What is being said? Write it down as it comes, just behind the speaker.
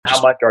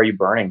How much are you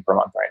burning per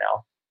month right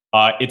now?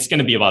 It's going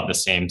to be about the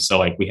same. So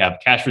like we have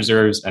cash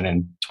reserves and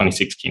then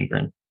 26K in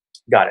burn.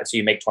 Got it. So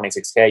you make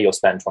 26K, you'll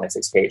spend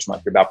 26K each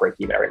month. You're about break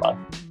even every month.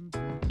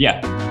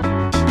 Yeah.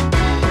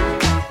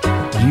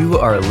 You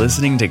are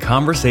listening to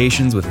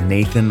Conversations with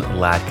Nathan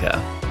Latka.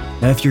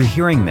 Now, if you're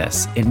hearing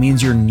this, it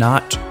means you're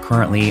not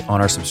currently on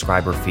our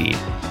subscriber feed.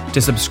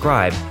 To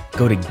subscribe,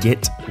 go to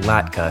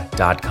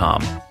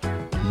getlatka.com.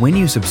 When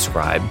you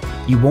subscribe,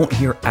 you won't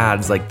hear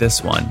ads like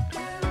this one.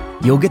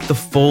 You'll get the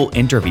full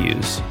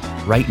interviews.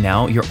 Right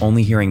now, you're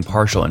only hearing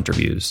partial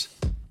interviews.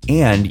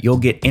 And you'll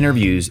get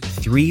interviews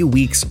 3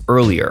 weeks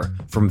earlier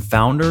from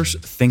founders,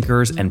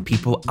 thinkers, and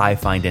people I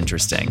find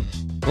interesting.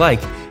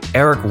 Like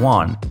Eric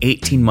Yuan,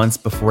 18 months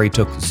before he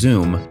took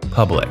Zoom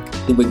public.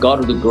 We got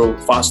to grow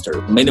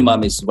faster.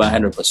 Minimum is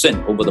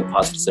 100% over the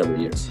past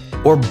several years.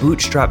 Or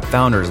bootstrap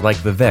founders like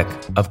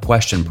Vivek of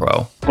Question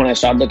Pro. When I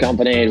started the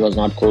company, it was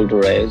not cool to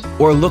raise.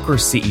 Or Looker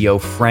CEO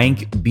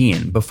Frank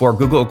Bean before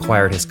Google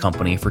acquired his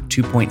company for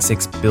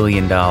 $2.6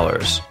 billion.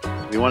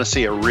 We want to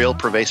see a real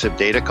pervasive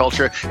data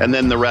culture, and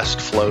then the rest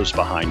flows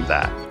behind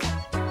that.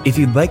 If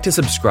you'd like to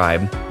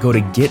subscribe, go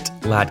to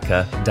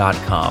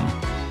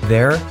getlatka.com.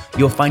 There,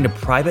 you'll find a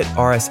private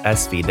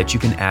RSS feed that you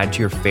can add to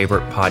your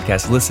favorite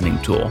podcast listening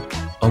tool,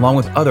 along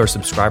with other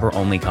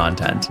subscriber-only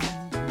content.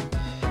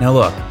 Now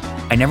look,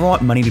 I never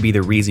want money to be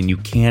the reason you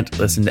can't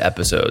listen to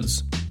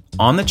episodes.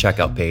 On the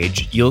checkout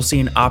page, you'll see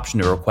an option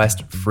to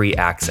request free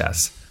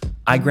access.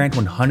 I grant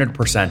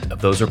 100% of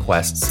those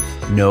requests,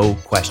 no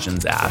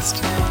questions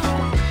asked.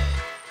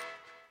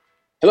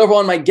 Hello,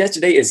 everyone. My guest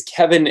today is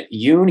Kevin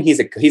Yoon. He's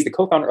the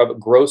co-founder of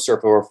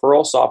GrowSurf, a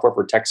referral software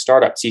for tech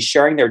startups. He's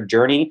sharing their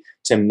journey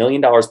to $1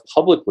 million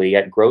publicly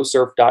at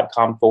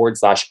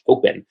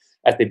growsurf.com/open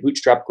as they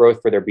bootstrap growth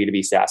for their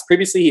B2B SaaS.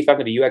 Previously, he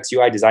founded a UX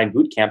UI design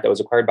bootcamp that was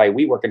acquired by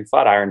WeWork and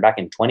Flatiron back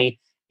in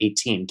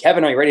 2018.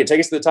 Kevin, are you ready to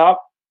take us to the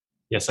top?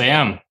 Yes, I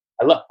am.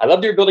 I love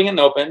that you're building in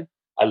open.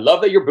 I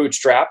love that you're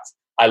bootstrapped.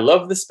 I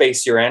love the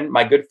space you're in.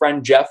 My good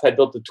friend Jeff had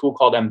built a tool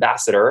called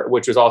Ambassador,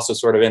 which was also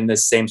sort of in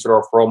this same sort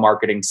of referral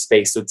marketing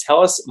space. So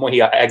tell us more.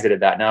 He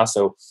exited that now,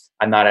 so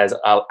I'm not as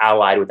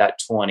allied with that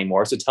tool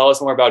anymore. So tell us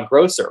more about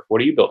GrowSurf.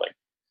 What are you building?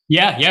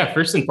 Yeah.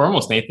 First and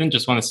foremost, Nathan,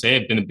 just want to say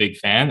I've been a big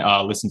fan.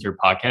 Listened to your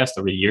podcast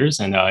over the years,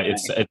 and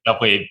it's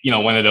definitely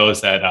one of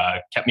those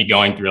that kept me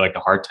going through like the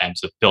hard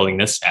times of building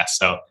this SaaS.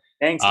 So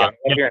thanks, Kevin.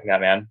 I'm hearing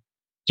that, man.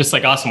 Just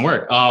like awesome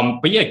work.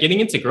 But yeah, getting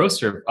into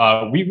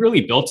GrowSurf, we really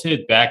built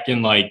it back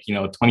in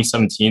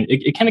 2017.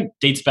 It kind of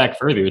dates back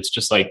further. It's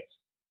just like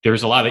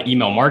there's a lot of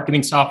email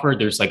marketing software.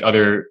 There's like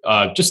other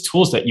just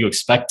tools that you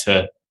expect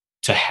to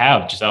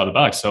have just out of the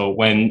box. So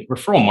when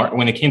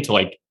it came to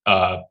like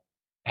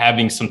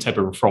having some type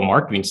of referral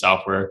marketing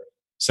software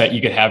so that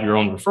you could have your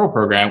own referral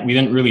program, we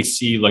didn't really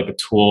see like a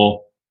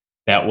tool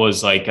that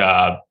was like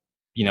that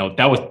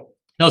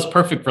was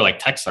perfect for like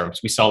tech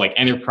startups. We saw like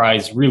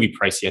enterprise, really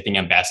pricey. I think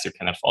Ambassador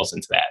kind of falls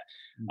into that.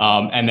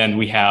 And then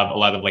we have a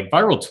lot of like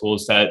viral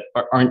tools that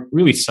aren't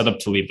really set up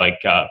to be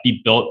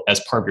built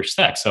as part of your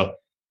stack. So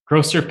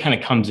GrowSurf kind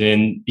of comes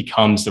in,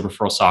 becomes the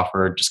referral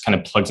software, just kind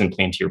of plugs and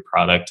play into your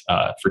product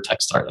for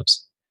tech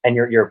startups. And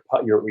you're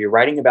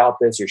writing about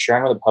this. You're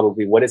sharing with it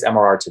publicly. What is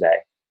MRR today?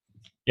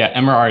 Yeah,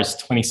 MRR is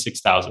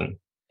 26,000.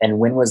 And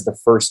when was the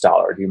first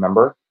dollar? Do you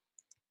remember?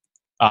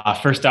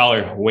 First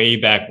dollar way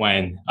back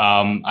when,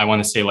 I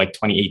want to say like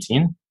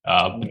 2018,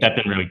 but that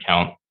didn't really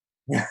count.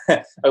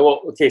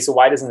 Well, okay. So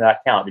why doesn't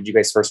that count? Did you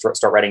guys first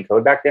start writing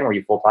code back then? Were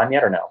you full-time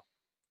yet or no?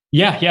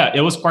 Yeah.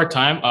 It was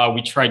part-time.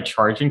 We tried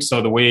charging. So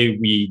the way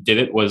we did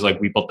it was like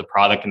we built the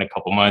product in a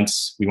couple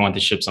months. We wanted to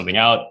ship something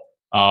out.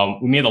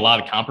 We made a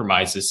lot of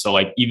compromises. So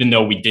like, even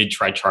though we did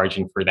try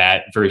charging for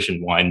that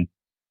version 1,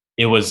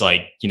 it was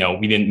like,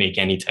 we didn't make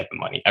any type of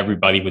money.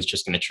 Everybody was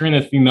just going to churn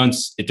in a few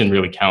months. It didn't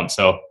really count.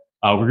 So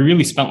we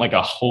really spent like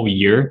a whole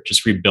year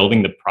just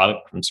rebuilding the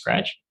product from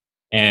scratch.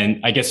 And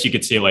I guess you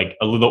could say like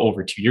a little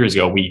over 2 years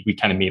ago, we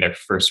kind of made our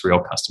first real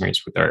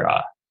customers with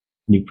our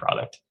new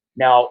product.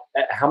 Now,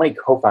 how many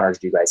co-founders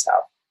do you guys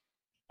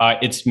have?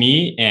 It's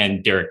me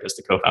and Derek as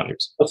the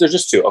co-founders. Oh, so there's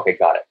just 2. Okay,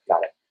 got it.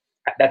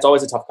 That's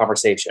always a tough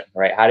conversation,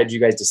 right? How did you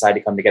guys decide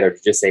to come together? Did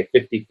you just say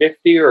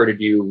 50-50 or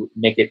did you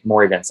make it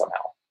more even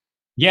somehow?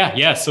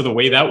 Yeah. So the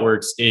way that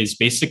works is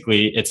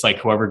basically it's like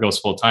whoever goes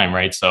full time,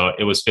 right? So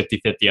it was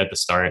 50-50 at the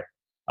start.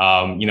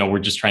 We're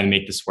just trying to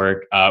make this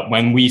work.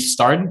 When we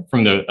started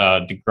from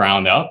the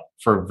ground up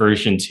for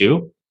version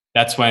 2,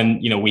 that's when,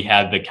 we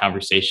had the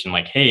conversation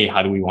like, hey,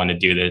 how do we want to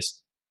do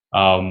this?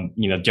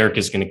 Derek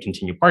is going to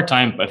continue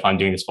part-time, but if I'm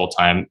doing this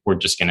full-time, we're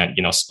just going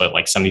to, split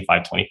like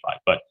 75-25.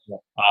 But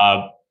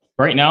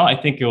right now, I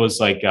think it was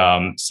like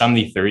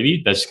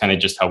 70-30. That's kind of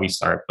just how we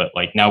start. But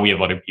like now we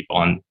have other people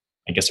on,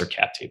 I guess, our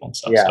cap table and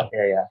stuff. Yeah.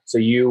 So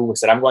you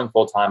said, I'm going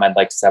full-time. I'd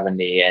like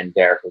 70. And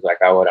Derek was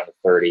like, I would down to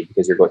 30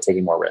 because you're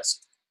taking more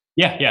risk.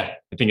 Yeah.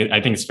 I think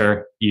it's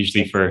fair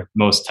usually for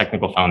most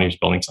technical founders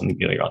building something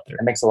together out there.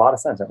 It makes a lot of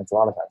sense.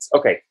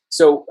 Okay.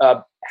 So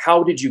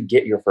how did you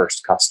get your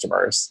first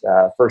customers?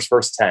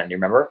 First 10, do you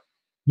remember?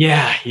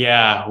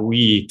 Yeah.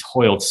 We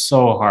toiled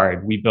so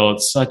hard. We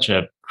built such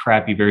a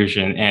crappy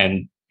version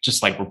and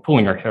just like we're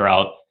pulling our hair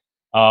out.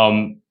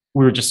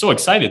 We were just so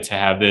excited to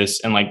have this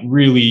and like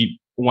really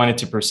wanted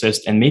to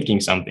persist in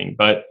making something.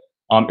 But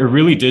it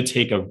really did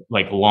take a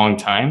long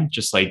time,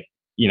 just like,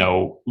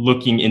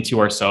 looking into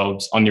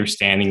ourselves,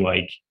 understanding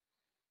like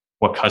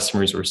what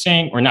customers were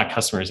saying, or not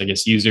customers, I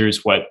guess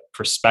users, what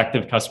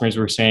prospective customers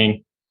were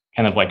saying,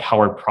 kind of like how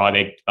our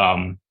product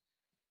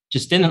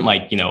just didn't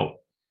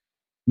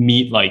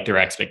meet like their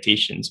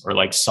expectations or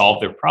like solve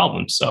their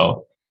problems.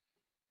 So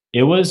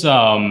it was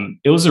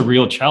a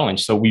real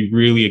challenge. So we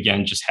really,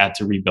 again, just had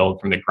to rebuild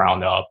from the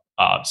ground up,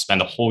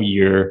 spend a whole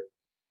year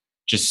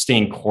just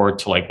staying core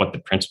to like what the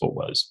principle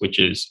was, which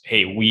is,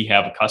 hey, we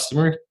have a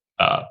customer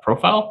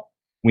profile.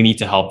 We need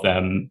to help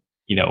them,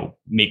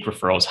 make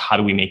referrals. How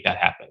do we make that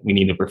happen? We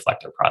need to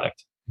reflect our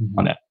product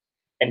on that.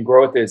 And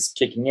growth is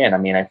kicking in. I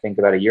mean, I think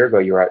about a year ago,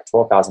 you were at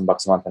 $12,000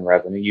 a month in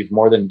revenue. You've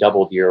more than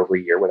doubled year over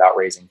year without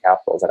raising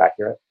capital. Is that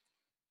accurate?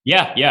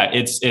 Yeah.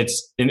 It's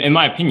in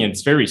my opinion,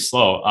 it's very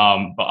slow.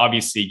 But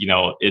obviously,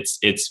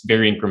 it's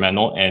very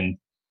incremental and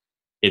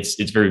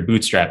it's very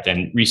bootstrapped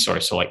and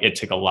resourced. So like it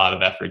took a lot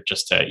of effort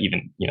just to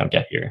even,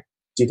 get here.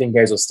 Do you think you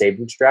guys will stay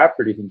bootstrapped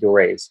or do you think you'll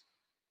raise?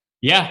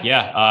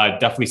 Yeah.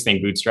 Definitely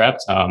staying bootstrapped.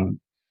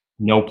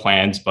 No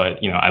plans, but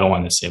I don't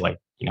want to say like,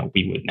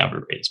 we would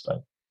never raise,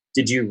 but.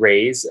 Did you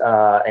raise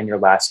in your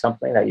last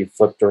company that you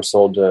flipped or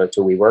sold to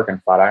WeWork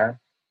and Flatiron?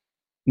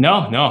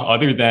 No.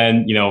 Other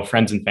than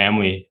friends and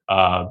family,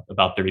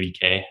 about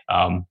 $30K.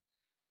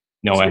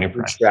 No so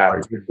enterprise.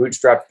 You're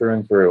bootstrapped through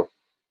and through.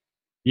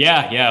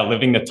 Yeah,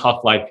 living the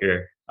tough life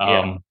here.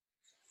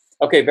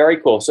 Okay, very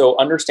cool. So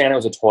understand it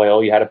was a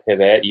toil. You had to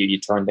pivot. You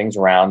turned things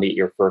around.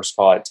 Your first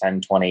call at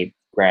 10, 20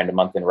 grand a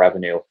month in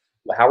revenue.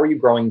 How are you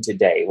growing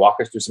today? Walk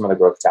us through some of the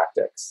growth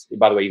tactics.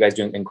 By the way, you guys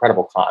do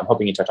incredible I'm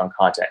hoping you touch on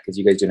content because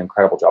you guys do an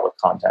incredible job with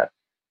content.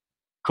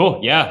 Cool.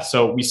 Yeah.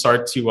 So we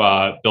started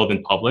to build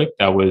in public.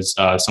 That was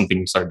something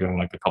we started doing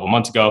like a couple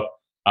months ago.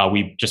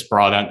 We just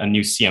brought on a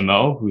new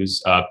CMO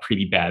who's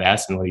pretty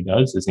badass in what he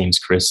does. His name's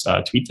Chris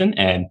Tweeton,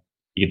 and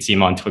you can see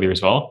him on Twitter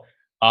as well.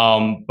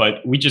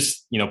 But we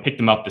just, picked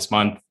him up this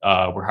month.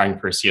 We're hiring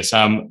for a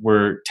CSM.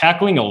 We're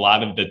tackling a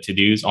lot of the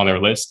to-dos on our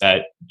list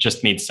that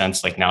just made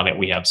sense. Like now that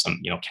we have some,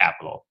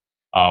 capital,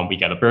 we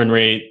got a burn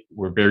rate.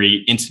 We're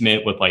very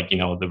intimate with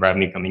the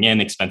revenue coming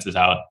in, expenses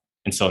out.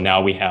 And so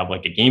now we have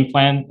like a game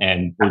plan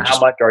and how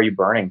much are you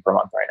burning per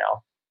month right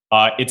now?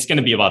 It's going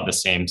to be about the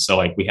same. So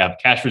like we have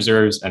cash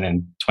reserves and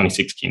then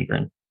 26K in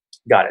burn.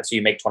 Got it. So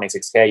you make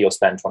 26K, you'll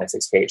spend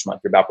 26K each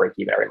month. You're about break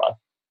even every month.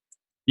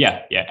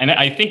 Yeah. And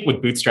I think with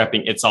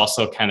bootstrapping, it's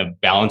also kind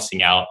of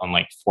balancing out on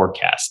like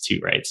forecasts too,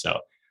 right? So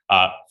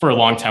for a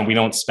long time, we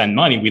don't spend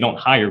money, we don't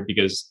hire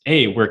because,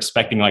 hey, we're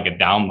expecting like a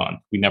down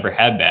month. We never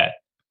had that.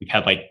 We've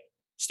had like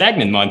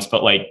stagnant months,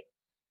 but like,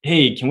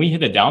 hey, can we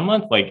hit a down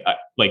month? Like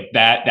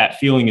that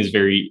feeling is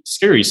very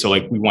scary. So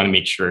like we want to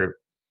make sure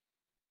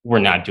we're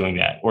not doing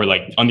that or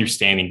like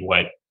understanding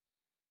what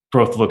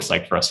growth looks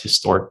like for us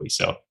historically.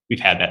 So we've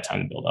had that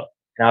time to build up.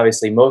 And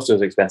obviously most of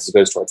those expenses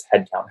goes towards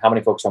headcount. How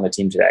many folks are on the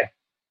team today?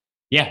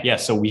 Yeah.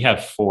 So we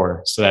have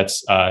 4. So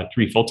that's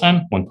 3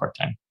 full-time, 1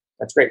 part-time.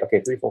 That's great.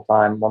 Okay. 3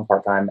 full-time, 1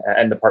 part-time.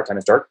 And the part-time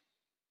is Dirk?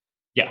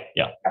 Yeah.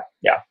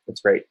 That's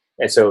great.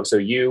 And so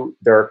you,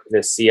 Dirk, the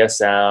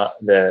CSM,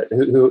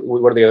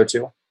 what are the other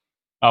 2?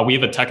 We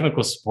have a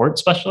technical support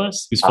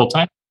specialist who's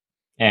full-time.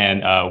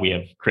 And we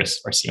have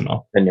Chris, our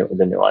CMO. The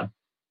new one.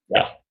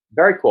 Yeah.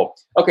 Very cool.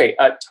 Okay.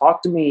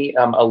 Talk to me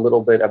a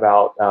little bit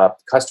about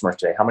customers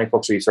today. How many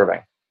folks are you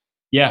serving?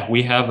 Yeah,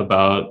 we have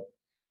about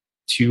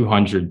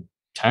 213.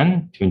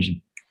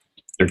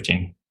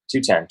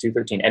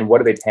 213. And what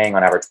are they paying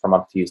on average per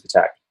month to use the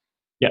tech?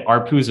 Yeah,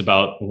 ARPU is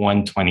about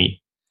 120.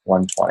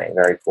 120.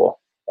 Very cool.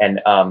 And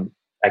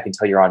I can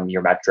tell you're on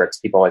your metrics.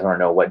 People always want to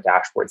know what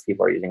dashboards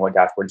people are using. What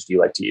dashboards do you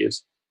like to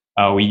use?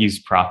 We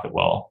use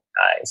Profitwell.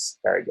 Nice.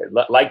 Very good.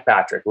 Like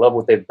Patrick, love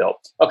what they've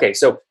built. Okay.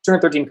 So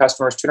 213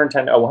 customers,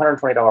 $120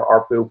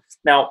 ARPU.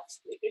 Now,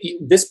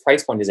 this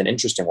price point is an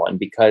interesting one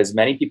because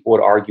many people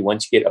would argue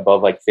once you get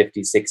above like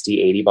 50,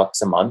 60,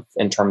 $80 a month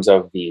in terms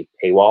of the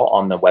paywall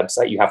on the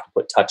website, you have to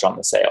put touch on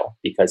the sale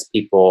because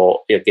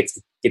it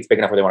gets big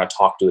enough where they want to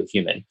talk to a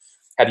human.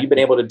 Have you been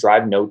able to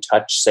drive no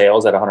touch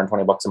sales at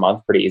 $120 a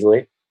month pretty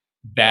easily?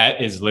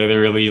 That is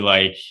literally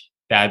like,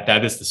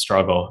 that is the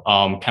struggle.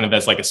 Kind of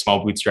as like a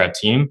small bootstrap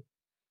team.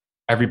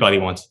 Everybody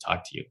wants to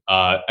talk to you.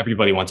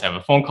 Everybody wants to have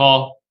a phone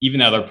call. Even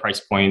at our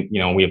price point,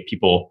 we have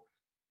people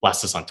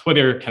blast us on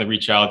Twitter, kind of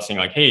reach out saying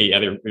like, hey,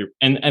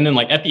 and then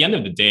like at the end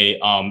of the day,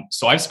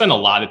 so I've spent a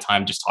lot of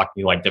time just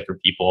talking to like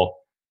different people,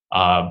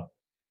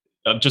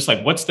 just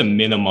like what's the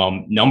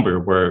minimum number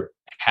we're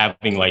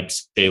having like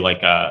say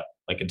like a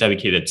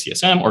dedicated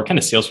CSM or kind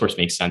of Salesforce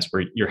makes sense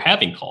where you're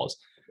having calls.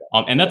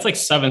 And that's like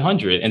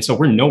 700. And so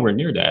we're nowhere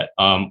near that.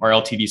 Our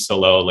LTV is so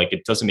low, like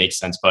it doesn't make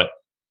sense, but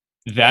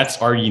that's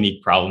our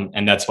unique problem.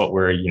 And that's what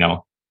we're,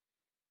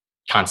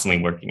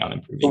 constantly working on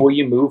improving. So will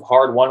you move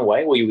hard one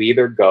way? Will you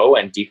either go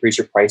and decrease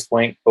your price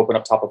point, open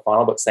up top of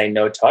funnel, but say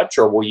no touch,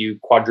 or will you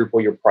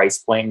quadruple your price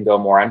point and go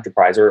more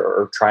enterprise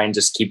or try and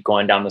just keep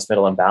going down this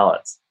middle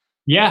imbalance?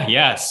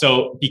 Yeah.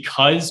 So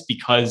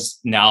because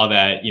now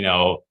that,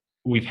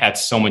 we've had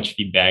so much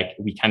feedback,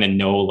 we kind of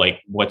know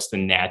like what's the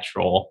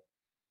natural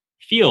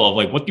feel of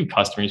like what do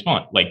customers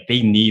want? Like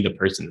they need a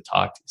person to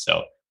talk to.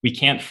 So we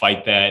can't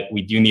fight that.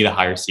 We do need a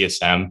higher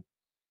CSM.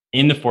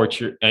 In the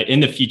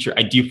future,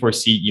 I do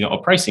foresee, a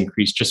price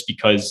increase just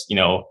because,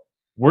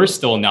 we're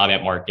still not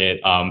at market.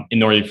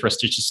 In order for us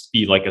to just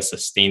be like a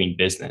sustaining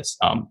business,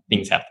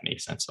 things have to make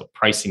sense. So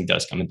pricing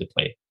does come into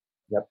play.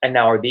 Yep. And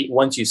now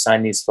once you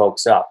sign these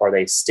folks up, are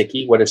they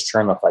sticky? What does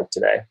churn look like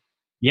today?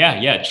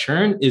 Yeah.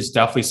 Churn is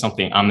definitely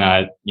something I'm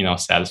not,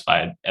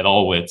 satisfied at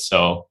all with.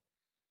 So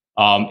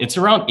it's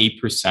around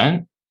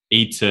 8%,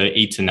 8 to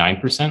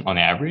 9% on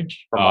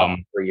average. Per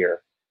month, per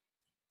year.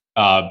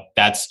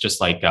 That's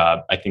just like,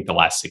 I think the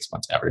last 6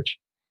 months average.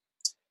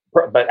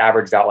 But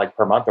averaged out like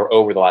per month or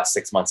over the last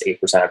 6 months,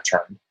 8% of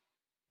churn.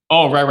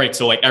 Oh, right.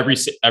 So like every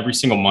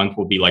single month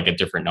will be like a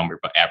different number,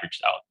 but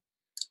averaged out.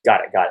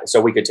 Got it.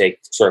 So we could take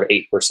sort of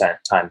 8%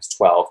 times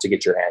 12 to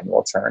get your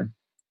annual churn.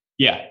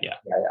 Yeah.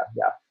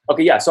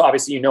 Okay, yeah. So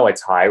obviously,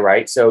 it's high,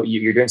 right? So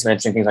you're doing some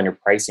interesting things on your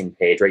pricing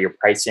page, right? You're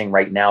pricing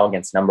right now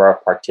against number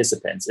of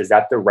participants. Is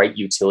that the right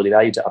utility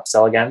value to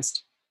upsell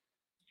against?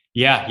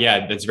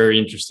 Yeah. That's very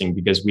interesting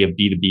because we have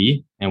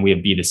B2B and we have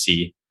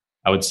B2C.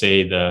 I would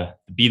say the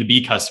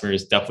B2B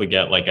customers definitely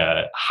get like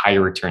a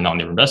higher return on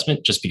their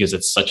investment just because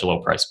it's such a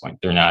low price point.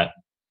 They're not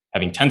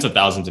having tens of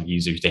thousands of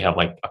users. They have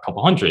like a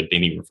couple hundred they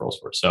need referrals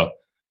for. So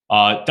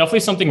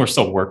definitely something we're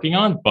still working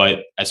on.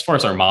 But as far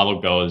as our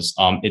model goes,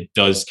 it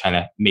does kind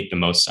of make the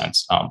most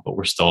sense. But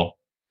we're still,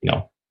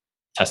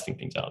 testing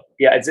things out.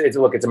 Yeah, it's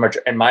a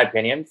mature, in my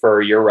opinion,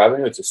 for your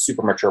revenue, it's a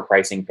super mature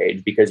pricing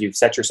page because you've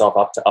set yourself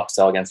up to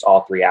upsell against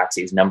all three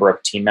axes: number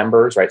of team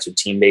members, right? So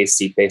team-based,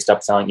 seat-based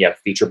upselling. You have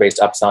feature-based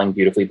upselling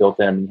beautifully built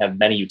in. And you have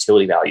many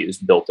utility values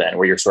built in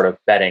where you're sort of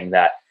betting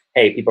that,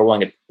 hey, people are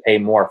willing to pay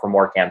more for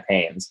more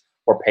campaigns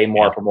or pay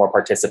more for more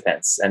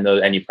participants,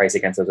 and you price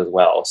against those as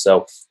well.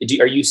 So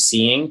are you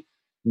seeing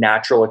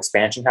natural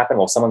expansion happen?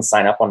 Will someone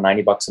sign up on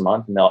 $90 a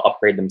month and they'll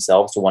upgrade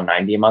themselves to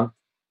 $190 a month?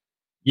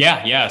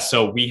 Yeah.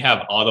 So we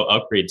have auto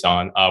upgrades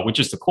on, which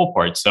is the cool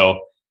part.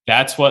 So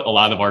that's what a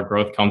lot of our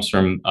growth comes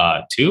from,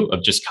 too,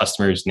 of just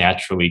customers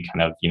naturally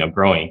kind of,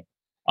 growing.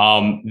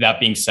 That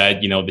being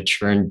said, the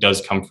churn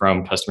does come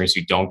from customers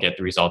who don't get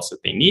the results that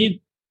they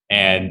need.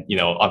 And,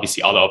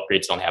 obviously all the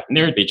upgrades don't happen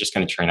there. They just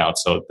kind of churn out.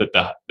 So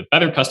the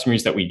better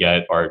customers that we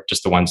get are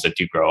just the ones that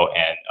do grow.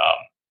 And,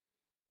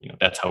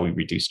 that's how we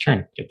reduce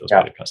churn, get those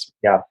better customers.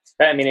 Yeah.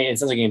 I mean, it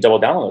sounds like you can double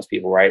down on those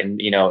people, right?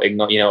 And,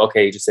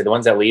 okay, just say the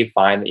ones that leave,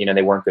 fine,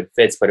 they weren't good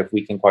fits. But if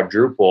we can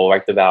quadruple,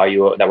 like the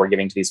value that we're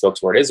giving to these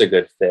folks where it is a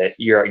good fit,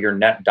 your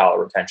net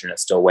dollar retention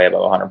is still way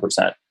above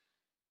 100%.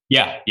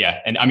 Yeah.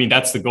 And I mean,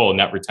 that's the goal,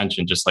 net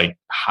retention. Just like,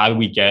 how do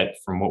we get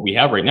from what we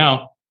have right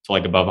now to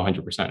like above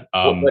 100%?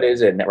 What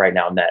is it right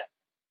now, net?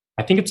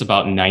 I think it's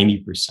about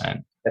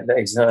 90%.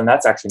 And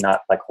that's actually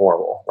not like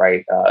horrible,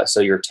 right? So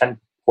you're 10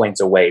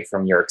 points away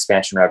from your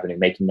expansion revenue,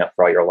 making up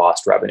for all your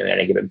lost revenue in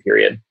any given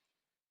period.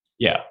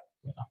 Yeah,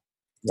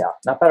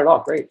 not bad at all.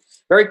 Great.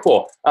 Very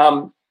cool.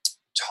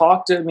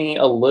 Talk to me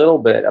a little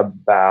bit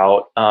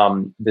about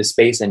the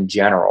space in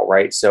general,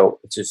 right? So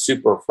it's a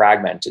super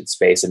fragmented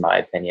space, in my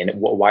opinion.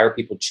 Why are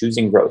people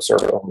choosing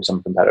GrowServe over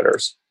some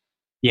competitors?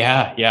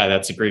 Yeah,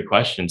 that's a great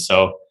question.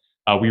 So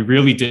we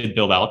really did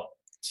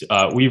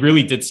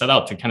set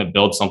out to kind of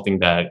build something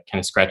that kind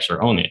of scratched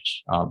our own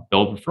itch,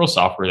 build referral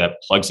software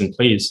that plugs and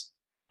plays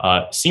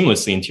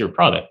seamlessly into your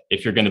product.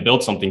 If you're going to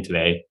build something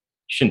today,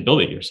 you shouldn't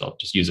build it yourself,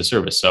 just use a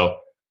service. So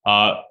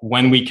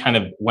when we kind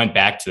of went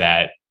back to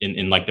that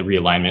in like the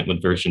realignment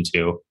with version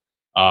 2,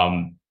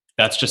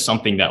 that's just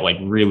something that like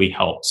really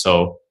helped.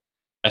 So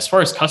as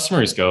far as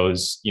customers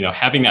goes,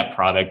 having that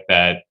product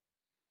that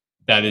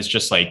is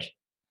just like,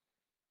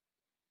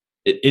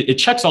 it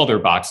checks all their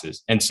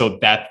boxes. And so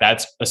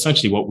that's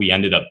essentially what we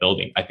ended up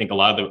building. I think a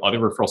lot of the other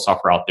referral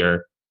software out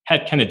there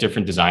had kind of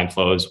different design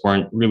flows,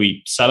 weren't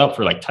really set up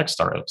for like tech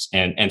startups.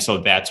 And so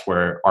that's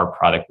where our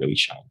product really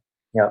shined.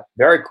 Yeah,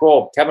 very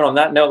cool. Kevin, on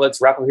that note,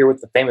 let's wrap up here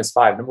with the famous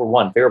 5. Number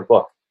 1, favorite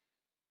book.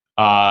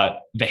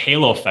 The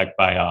Halo Effect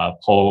by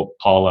Paul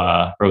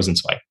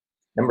Rosenzweig.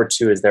 Number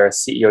 2, is there a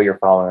CEO you're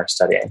following or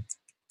studying?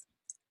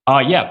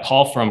 Yeah,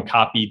 Paul from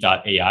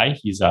Copy.ai.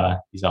 He's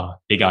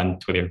big on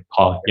Twitter.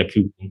 Paul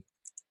Yakub.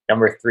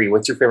 Number 3,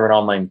 what's your favorite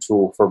online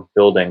tool for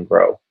building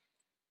grow?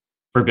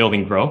 For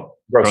building grow?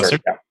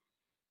 GrowServe, yeah.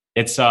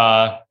 It's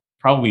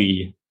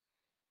probably,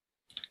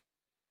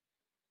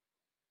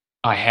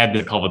 I had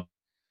this a couple of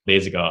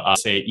days ago. I'll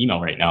say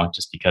email right now,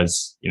 just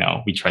because,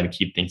 we try to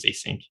keep things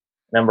async.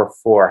 Number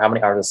 4, how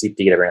many hours of sleep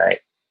do you get every night?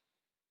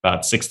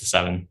 About 6 to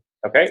 7.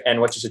 Okay.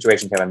 And what's your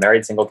situation, Kevin?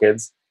 Married, single,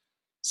 kids?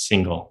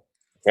 Single.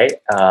 Okay.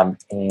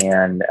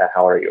 And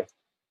how are you?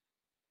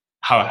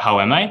 How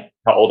am I?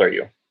 How old are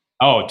you?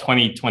 Oh,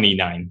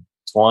 29.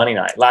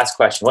 29. Last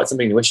question. What's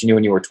something you wish you knew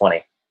when you were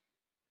 20?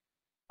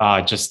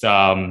 Just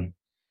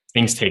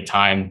things take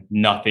time.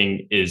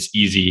 Nothing is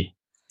easy.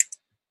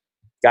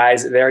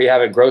 Guys, there you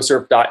have it.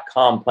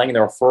 Growsurf.com playing in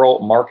the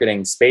referral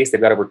marketing space. They've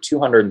got over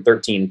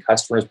 213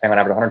 customers paying on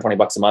average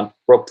 $120 a month,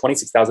 broke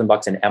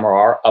 $26,000 in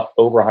MRR, up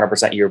over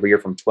 100% year over year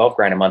from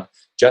 $12,000 a month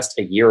just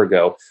a year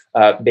ago.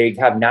 They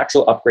have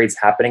natural upgrades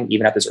happening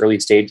even at this early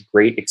stage,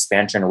 great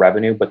expansion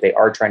revenue, but they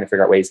are trying to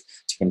figure out ways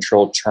to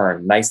control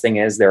churn. Nice thing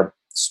is their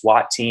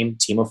SWAT team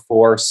of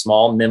 4,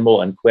 small,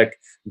 nimble, and quick,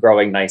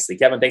 growing nicely.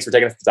 Kevin, thanks for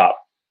taking us to the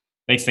top.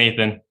 Thanks,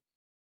 Nathan.